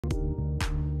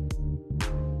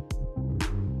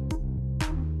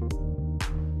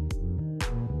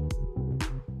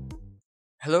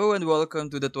Hello and welcome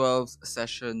to the 12th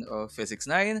session of Physics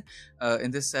 9.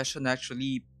 In this session,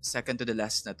 actually, second to the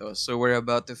last na to. So we're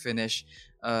about to finish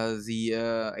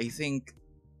I think,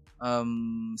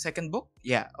 second book?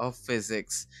 Yeah, of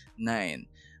Physics 9.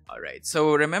 Alright,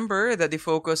 so remember that the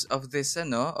focus of this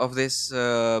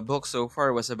book so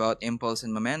far was about impulse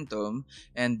and momentum,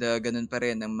 and ganun pa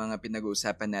rin ang mga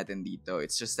pinag-uusapan natin dito.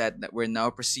 It's just that we're now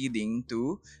proceeding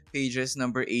to pages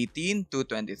number 18 to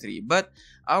 23. But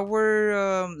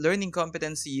our learning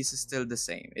competencies is still the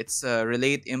same. It's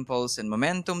relate impulse and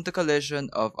momentum to collision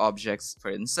of objects,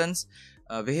 for instance,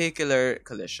 vehicular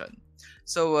collision.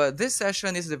 So this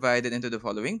session is divided into the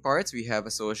following parts. We have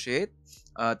associate,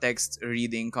 text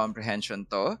reading comprehension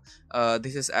to.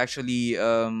 This is actually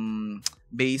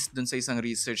based dun sa isang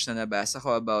research na nabasa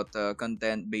ko about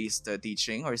content-based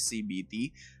teaching or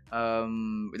CBT.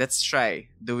 Let's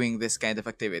try doing this kind of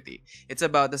activity. It's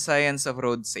about the science of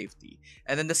road safety.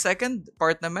 And then the second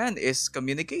part naman is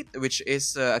communicate, which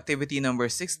is activity number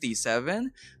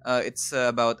 67. It's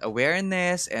about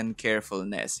awareness and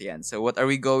carefulness. Yan. So what are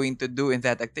we going to do in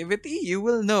that activity? You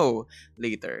will know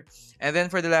later. And then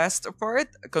for the last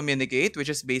part, communicate, which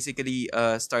is basically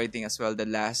starting as well the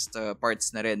last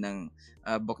parts na rin ng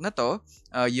book na to.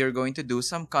 You're going to do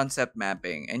some concept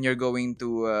mapping and you're going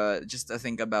to just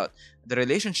think about the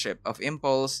relationship of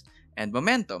impulse and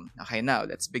momentum. Okay, now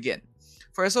let's begin.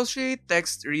 For associate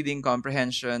text reading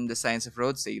comprehension, the science of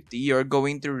road safety, you're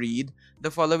going to read the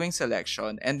following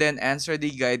selection and then answer the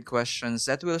guide questions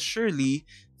that will surely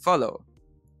follow.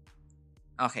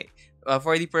 Okay,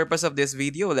 for the purpose of this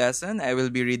video lesson, I will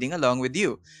be reading along with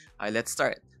you. Let's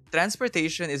start.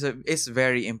 Transportation is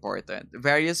very important.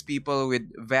 Various people with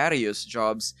various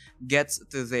jobs gets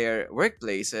to their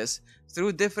workplaces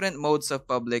through different modes of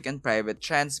public and private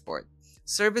transport.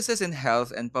 Services in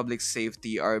health and public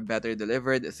safety are better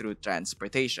delivered through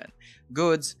transportation.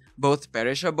 Goods, both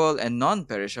perishable and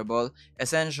non-perishable,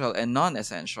 essential and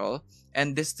non-essential,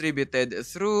 and distributed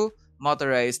through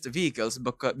motorized vehicles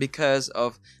because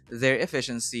of their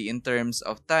efficiency in terms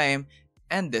of time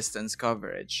and distance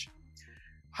coverage.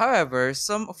 However,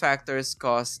 some factors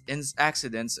cause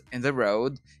accidents in the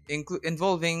road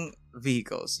involving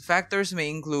vehicles. Factors may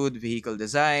include vehicle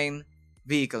design,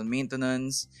 vehicle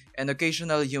maintenance, and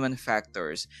occasional human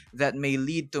factors that may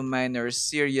lead to minor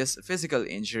serious physical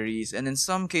injuries and in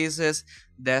some cases,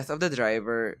 death of the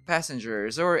driver,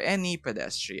 passengers, or any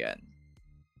pedestrian.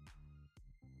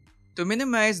 To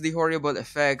minimize the horrible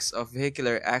effects of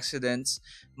vehicular accidents,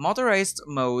 motorized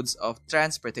modes of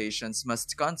transportations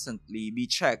must constantly be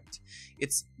checked.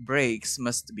 Its brakes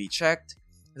must be checked,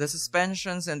 the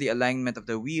suspensions and the alignment of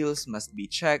the wheels must be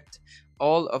checked,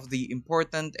 all of the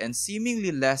important and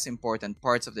seemingly less important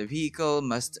parts of the vehicle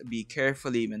must be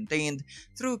carefully maintained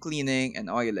through cleaning and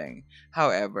oiling.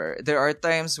 However, there are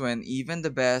times when even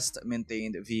the best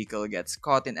maintained vehicle gets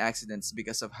caught in accidents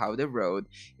because of how the road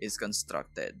is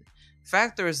constructed.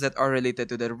 Factors that are related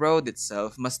to the road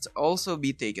itself must also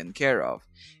be taken care of.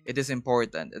 It is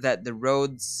important that the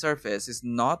road surface is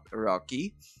not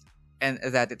rocky and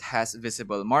that it has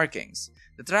visible markings.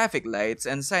 The traffic lights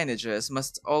and signages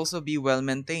must also be well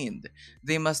maintained.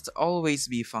 They must always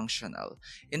be functional.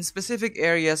 In specific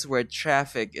areas where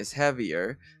traffic is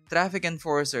heavier, traffic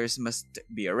enforcers must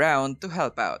be around to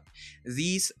help out.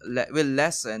 These will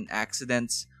lessen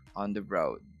accidents on the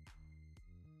road.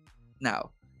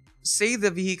 Now, say the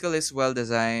vehicle is well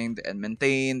designed and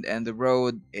maintained and the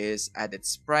road is at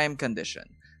its prime condition.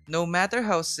 No matter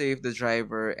how safe the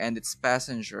driver and its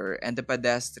passenger and the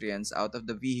pedestrians out of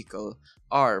the vehicle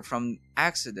are from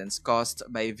accidents caused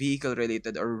by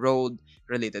vehicle-related or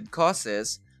road-related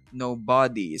causes,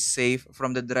 nobody is safe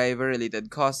from the driver-related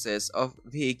causes of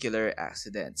vehicular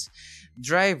accidents.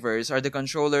 Drivers are the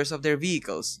controllers of their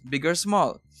vehicles, big or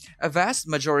small. A vast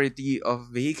majority of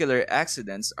vehicular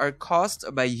accidents are caused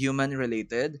by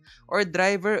human-related or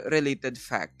driver-related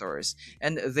factors,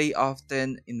 and they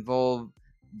often involve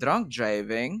drunk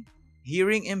driving,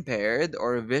 hearing impaired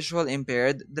or visual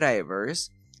impaired drivers,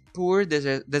 poor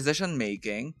decision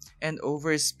making, and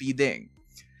overspeeding.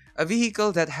 A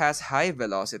vehicle that has high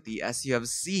velocity, as you have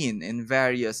seen in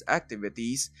various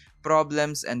activities,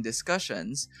 problems, and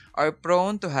discussions, are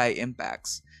prone to high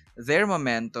impacts. Their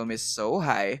momentum is so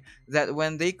high that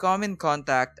when they come in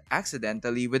contact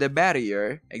accidentally with a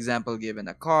barrier, example given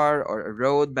a car or a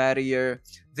road barrier,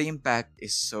 the impact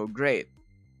is so great.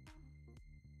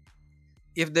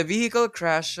 If the vehicle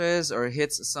crashes or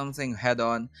hits something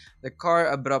head-on, the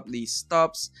car abruptly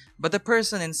stops, but the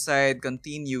person inside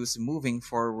continues moving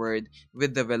forward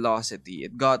with the velocity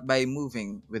it got by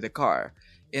moving with the car.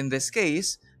 In this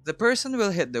case, the person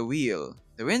will hit the wheel,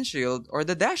 the windshield, or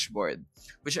the dashboard.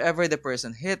 Whichever the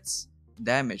person hits,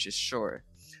 damage is sure.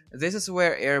 This is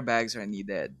where airbags are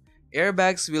needed.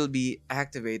 Airbags will be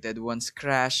activated once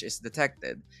crash is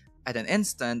detected at an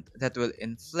instant that will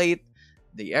inflate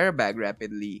the airbag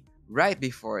rapidly right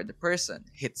before the person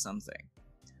hits something.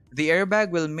 The airbag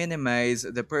will minimize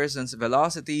the person's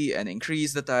velocity and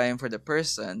increase the time for the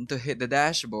person to hit the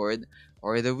dashboard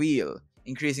or the wheel.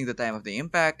 Increasing the time of the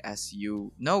impact, as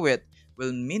you know it,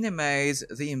 will minimize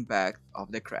the impact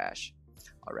of the crash.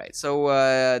 Alright, so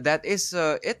that is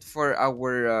it for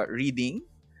our reading.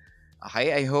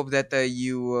 Okay, I hope that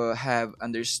you have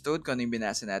understood kung ano yung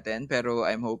binasa natin, pero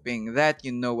I'm hoping that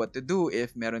you know what to do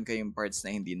if meron kayong parts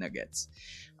na hindi na gets.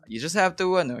 You just have to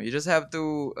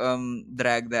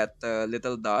drag that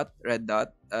little dot, red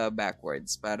dot,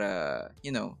 backwards para,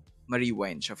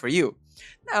 ma-rewind siya for you.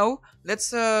 Now,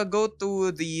 let's go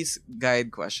to these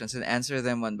guide questions and answer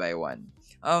them one by one.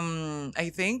 I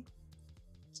think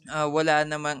wala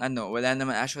naman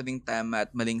actually tama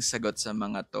at maling sagot sa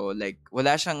mga to. Like,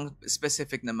 wala siyang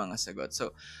specific na mga sagot.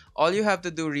 So, all you have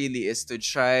to do really is to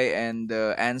try and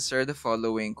answer the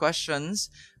following questions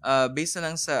based na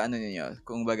lang sa ninyo,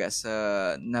 kung baga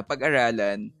sa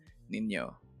napag-aralan ninyo.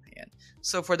 Ayan.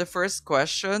 So, for the first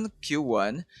question,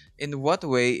 Q1, in what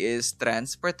way is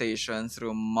transportation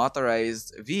through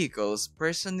motorized vehicles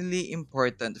personally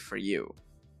important for you?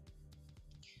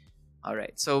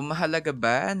 Alright, so mahalaga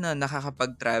ba na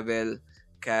nakakapag-travel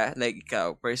ka, like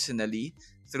ikaw, personally,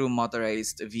 through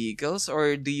motorized vehicles,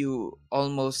 or do you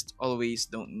almost always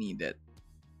don't need it?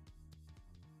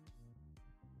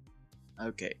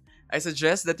 Okay, I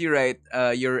suggest that you write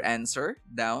your answer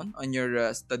down on your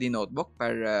study notebook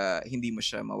para hindi mo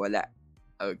siya mawala.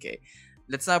 Okay,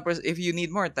 let's now, if you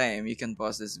need more time, you can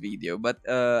pause this video. But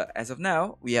as of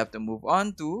now, we have to move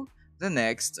on to the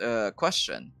next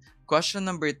question. Question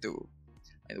number 2.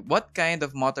 What kind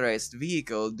of motorized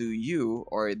vehicle do you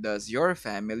or does your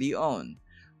family own?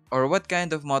 Or what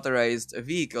kind of motorized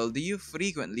vehicle do you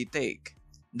frequently take?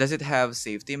 Does it have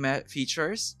safety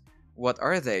features? What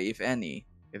are they, if any?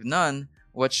 If none,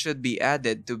 what should be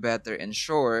added to better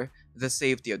ensure the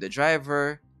safety of the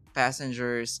driver,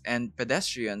 passengers, and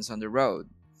pedestrians on the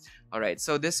road? Alright,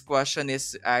 so this question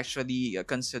is actually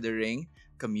considering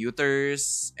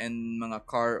commuters and mga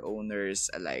car owners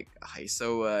alike. Okay,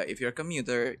 so if you're a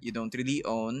commuter, you don't really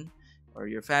own, or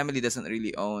your family doesn't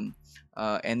really own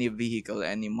any vehicle,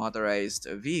 any motorized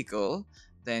vehicle,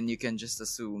 then you can just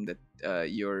assume that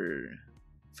you're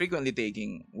frequently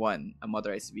taking a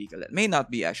motorized vehicle that may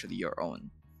not be actually your own.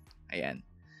 Ayan.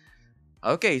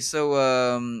 Okay, so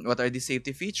what are the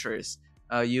safety features?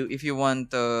 If you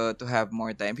want to have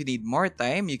more time, if you need more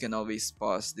time, you can always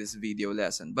pause this video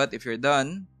lesson. But if you're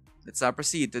done, let's now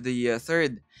proceed to the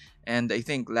third and I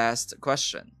think last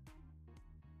question.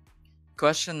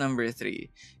 Question number 3.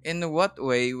 In what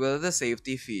way will the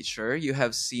safety feature you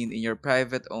have seen in your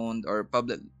private-owned or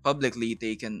publicly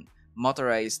taken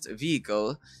motorized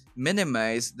vehicle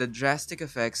minimize the drastic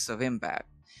effects of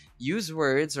impact? Use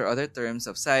words or other terms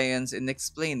of science in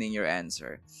explaining your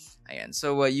answer. Ayan.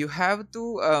 So you have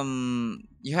to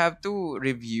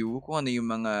review kung ano yung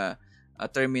mga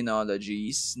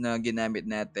terminologies na ginamit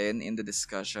natin in the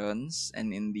discussions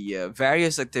and in the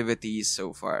various activities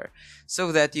so far,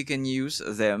 so that you can use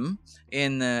them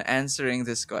in answering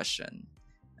this question.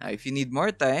 Now, if you need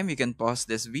more time, you can pause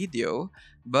this video,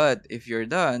 but if you're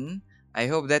done, I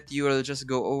hope that you will just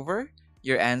go over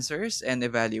your answers and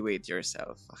evaluate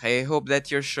yourself. Okay, I hope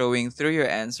that you're showing through your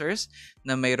answers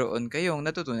na meron kang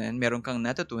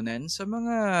natutunan sa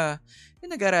mga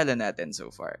pinag-aralan natin so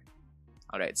far.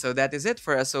 Alright, so that is it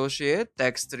for Associate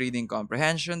Text Reading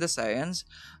Comprehension, the Science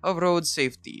of Road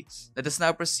Safety. Let us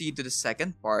now proceed to the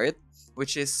second part,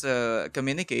 which is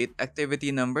communicate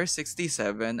activity number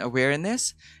 67,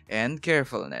 awareness and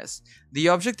carefulness. The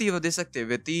objective of this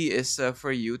activity is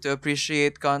for you to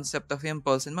appreciate concept of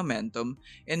impulse and momentum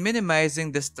in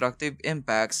minimizing destructive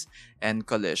impacts and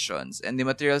collisions. And the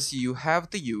materials you have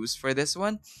to use for this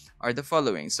one are the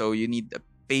following. So you need a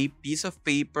piece of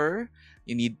paper,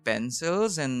 you need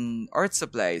pencils, and art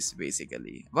supplies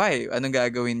basically. Why? Anong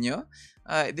gagawin nyo?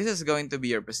 This is going to be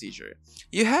your procedure.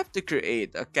 You have to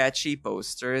create a catchy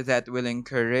poster that will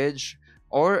encourage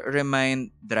or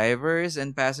remind drivers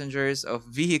and passengers of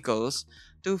vehicles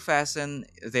to fasten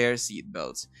their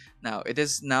seatbelts. Now, it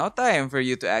is now time for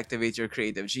you to activate your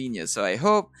creative genius. So I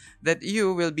hope that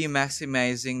you will be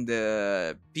maximizing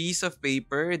the piece of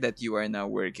paper that you are now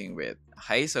working with.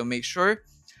 Okay, so make sure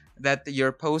that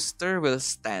your poster will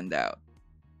stand out.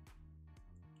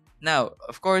 Now,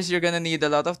 of course, you're gonna need a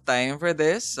lot of time for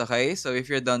this, okay? So if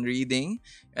you're done reading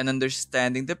and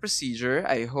understanding the procedure,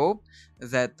 I hope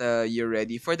that you're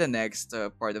ready for the next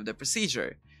part of the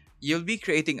procedure. You'll be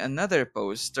creating another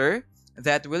poster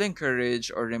that will encourage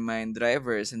or remind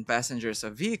drivers and passengers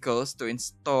of vehicles to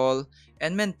install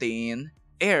and maintain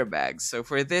airbags. So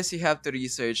for this, you have to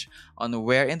research on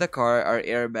where in the car are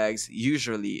airbags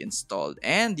usually installed,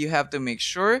 and you have to make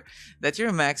sure that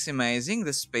you're maximizing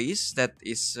the space that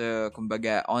is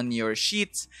kumbaga on your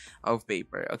sheets of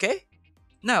paper. Okay,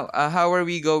 now how are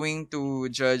we going to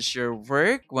judge your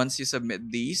work once you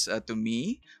submit these to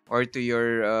me or to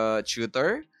your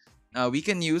tutor? We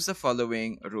can use the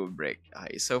following rubric.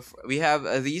 Okay, so we have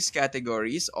these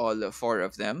categories, all four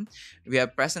of them. We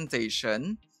have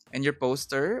presentation, and your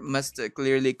poster must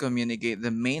clearly communicate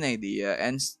the main idea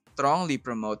and strongly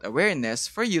promote awareness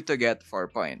for you to get 4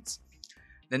 points.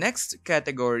 The next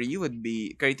category would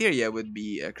be criteria would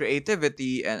be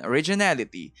creativity and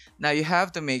originality. Now you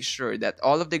have to make sure that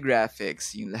all of the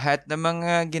graphics, yung lahat ng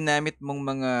mga ginamit mong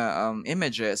mga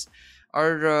images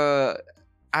are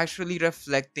actually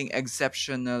reflecting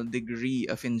exceptional degree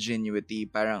of ingenuity.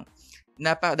 Parang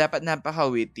dapat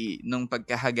napaka-witty nung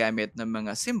pagkahagamit ng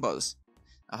mga symbols.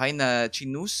 Okay, na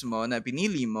chinuse mo, na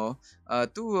pinili mo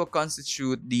to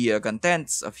constitute the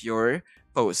contents of your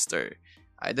poster.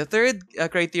 The third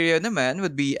criteria naman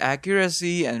would be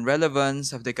accuracy and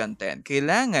relevance of the content.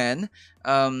 Kailangan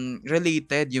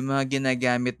related yung mga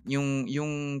ginagamit,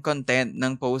 yung content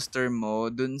ng poster mo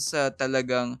dun sa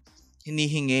talagang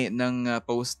hinihingi ng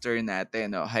poster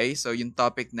natin. Okay? So, yung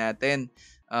topic natin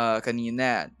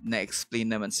kanina, na-explain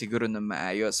naman siguro na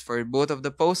maayos for both of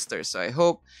the posters. So, I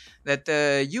hope that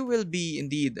you will be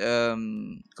indeed,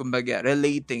 kumbaga,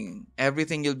 relating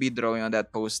everything you'll be drawing on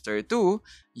that poster to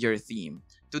your theme,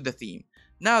 to the theme.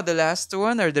 Now, the last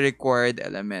one are the required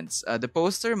elements. The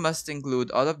poster must include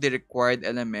all of the required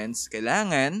elements.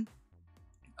 Kailangan,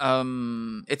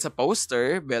 it's a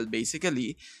poster. Well,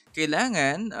 basically,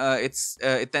 kailangan,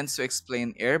 it tends to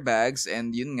explain airbags,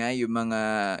 and yun nga,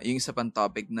 yung isa pang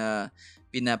topic na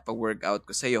pinapa-workout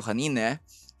ko sa'yo kanina.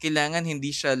 Kailangan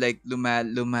hindi siya like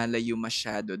lumalayo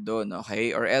masyado doon, okay?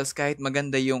 Or else kahit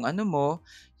maganda yung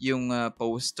yung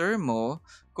poster mo,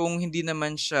 kung hindi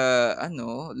naman siya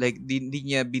like hindi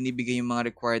niya binibigay yung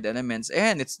mga required elements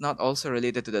and it's not also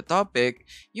related to the topic,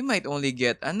 you might only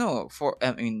get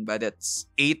but that's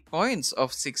 8 points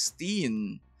of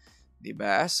 16.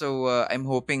 Diba? So I'm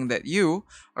hoping that you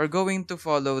are going to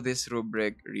follow this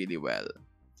rubric really well.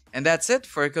 And that's it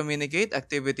for Communicate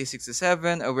Activity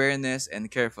 67, Awareness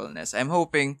and Carefulness. I'm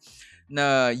hoping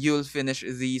na you'll finish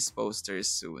these posters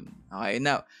soon. Okay,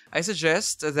 now, I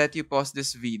suggest that you pause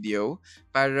this video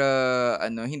para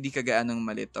hindi ka gaanong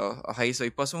malito. Okay, so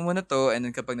i-pause mo muna to, and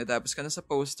then kapag natapos ka na sa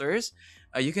posters,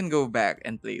 you can go back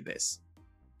and play this.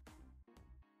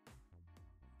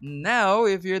 Now,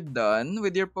 if you're done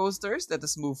with your posters, let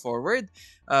us move forward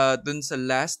dito sa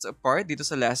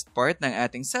last part ng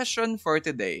ating session for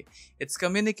today. It's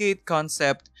Communicate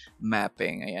Concept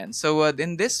Mapping. Ayan. So,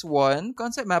 in this one,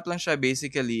 concept map lang siya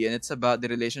basically, and it's about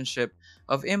the relationship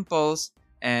of impulse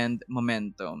and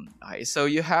momentum. Okay, so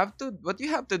what you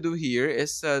have to do here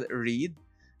is read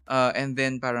and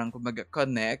then parang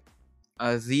connect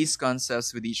these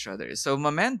concepts with each other. So,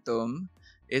 momentum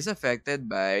is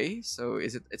affected by,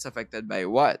 it's affected by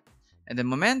what? And the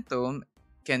momentum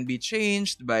can be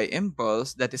changed by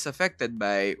impulse that is affected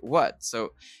by what?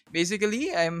 So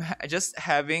basically, I'm just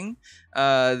giving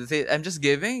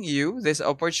you this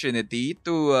opportunity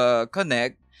to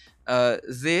connect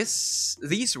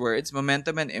these words,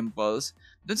 momentum and impulse,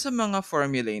 dun sa mga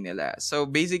formulae nila. So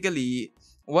basically,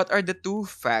 what are the two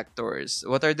factors?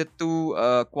 What are the two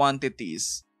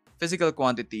quantities, physical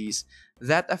quantities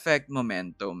that affect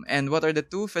momentum, and what are the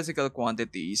two physical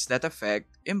quantities that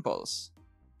affect impulse?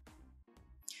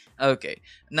 Okay,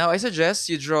 now I suggest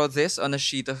you draw this on a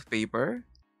sheet of paper,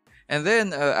 and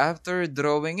then after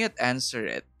drawing it, answer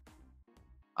it.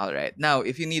 Alright, now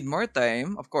if you need more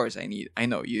time, of course I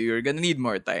know you're gonna need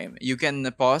more time. You can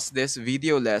pause this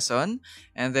video lesson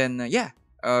and then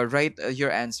write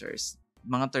your answers.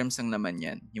 Mga terms lang naman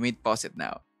yan. You may pause it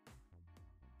now.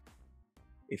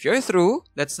 If you're through,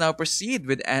 let's now proceed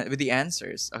with the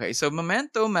answers. Okay, so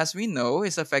momentum, as we know,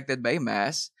 is affected by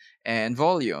mass and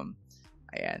volume.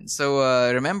 Ayan. So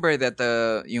remember that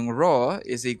yung rho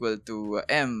is equal to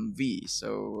mv.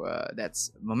 So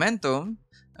that's momentum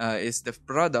is the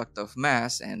product of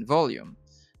mass and volume.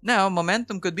 Now,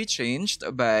 momentum could be changed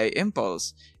by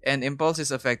impulse, and impulse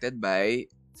is affected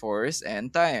by force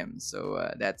and time. So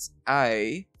that's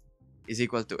I is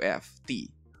equal to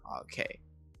ft. Okay.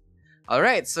 All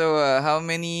right. So how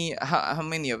many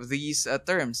of these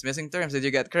terms, missing terms, did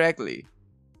you get correctly?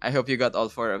 I hope you got all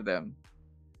four of them.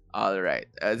 All right.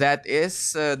 That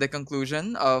is the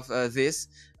conclusion of this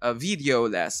video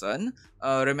lesson.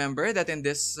 Remember that in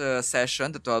this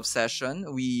session, the 12th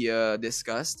session, we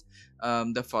discussed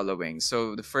the following.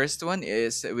 So the first one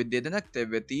is we did an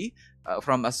activity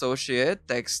from associate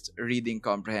text reading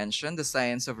comprehension, the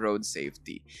science of road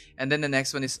safety. And then the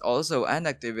next one is also an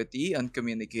activity on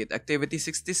communicate activity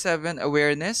 67,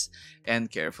 awareness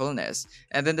and carefulness.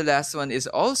 And then the last one is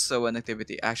also an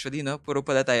activity. Actually, no, puro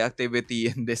pala tayo activity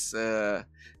in this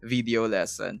video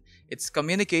lesson. It's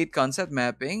communicate concept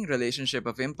mapping, relationship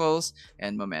of impulse,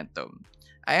 and momentum.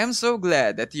 I am so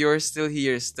glad that you're still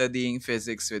here studying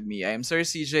physics with me. I am Sir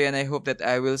CJ and I hope that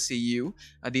I will see you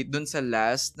dun sa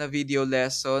last na video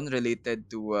lesson related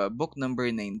to book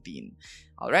number 19.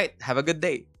 Alright, have a good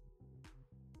day.